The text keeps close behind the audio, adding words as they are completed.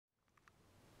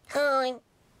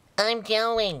I'm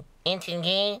Joey, and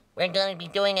today we're going to be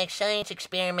doing a science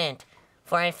experiment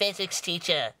for our physics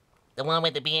teacher, the one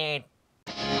with the beard.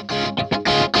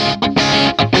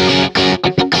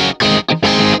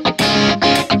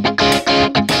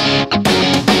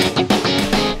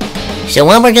 So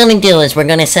what we're going to do is we're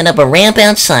going to set up a ramp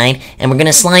outside, and we're going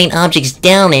to slide objects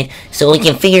down it so we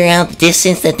can figure out the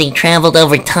distance that they traveled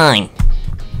over time.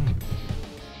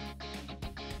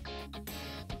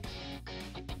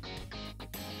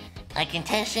 Our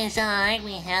contestants are,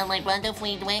 we have my brother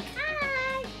Friedrich.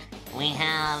 Hi. We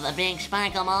have a big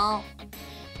sparkle ball.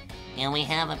 And we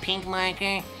have a pink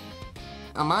marker,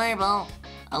 a marble,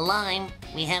 a lime.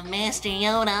 We have Master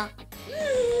Yoda.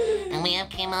 And we have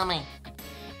K-Mommy.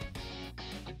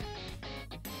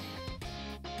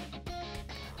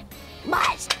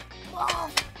 Must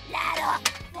move ladder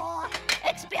for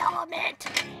experiment.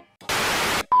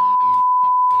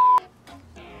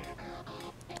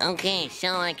 Okay, so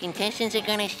our contestants are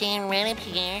gonna stand right up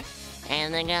here,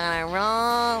 and they're gonna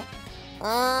roll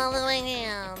all the way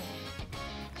down.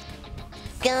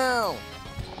 Go!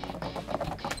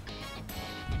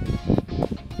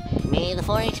 May the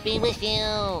force be with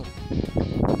you.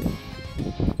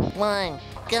 1,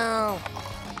 go!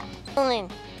 1.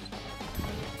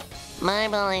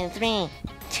 Marble in 3,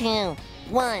 2,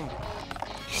 1.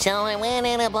 So I went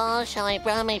in a ball, so I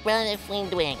brought my brother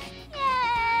Friedrich.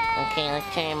 Okay, let's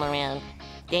turn him around.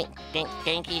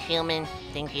 Thank you, human.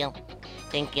 Thank you.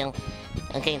 Thank you.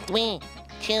 Okay, 3,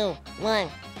 2, 1.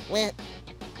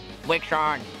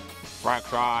 Friction.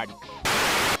 Friction.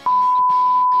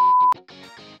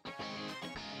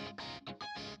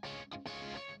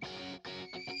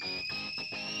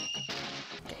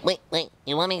 Wait,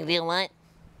 you want me to do what?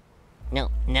 No.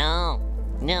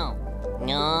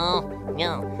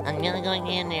 I'm not going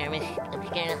in there. I'm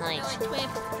scared of heights.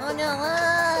 Oh no!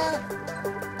 Ah!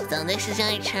 So this is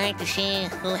our chart to see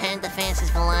who had the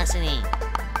fastest velocity.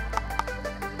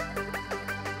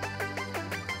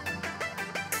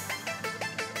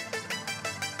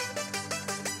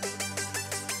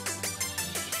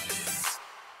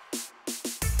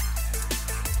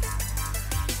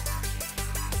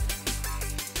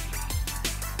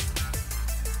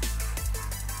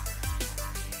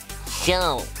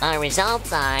 So, our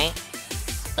results are,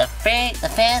 the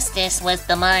fastest was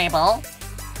the marble,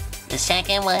 the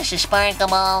second was the sparkle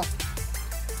ball,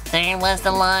 third was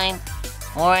the lime,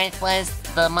 fourth was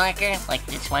the marker, like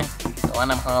this one, the one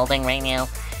I'm holding right now,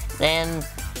 then,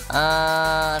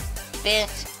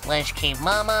 fifth was Cave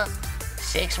Mama,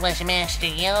 sixth was Master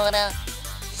Yoda,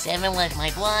 7 was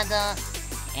my brother,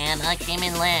 and I came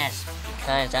in last,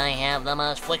 because I have the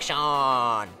most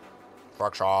friction.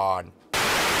 Friction.